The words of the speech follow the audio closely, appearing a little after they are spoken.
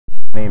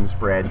My name's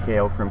Brad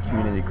Kale from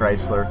Community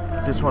Chrysler.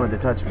 Just wanted to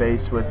touch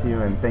base with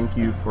you and thank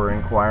you for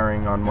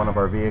inquiring on one of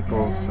our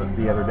vehicles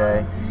the other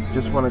day.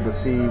 Just wanted to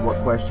see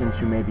what questions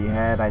you maybe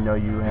had. I know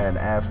you had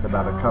asked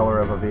about a color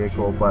of a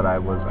vehicle, but I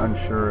was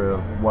unsure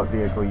of what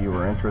vehicle you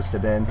were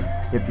interested in.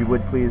 If you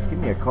would please give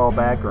me a call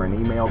back or an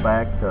email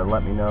back to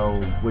let me know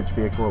which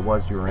vehicle it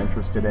was you were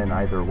interested in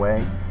either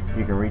way.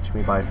 You can reach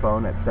me by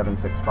phone at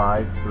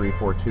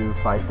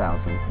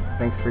 765-342-5000.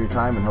 Thanks for your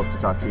time and hope to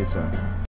talk to you soon.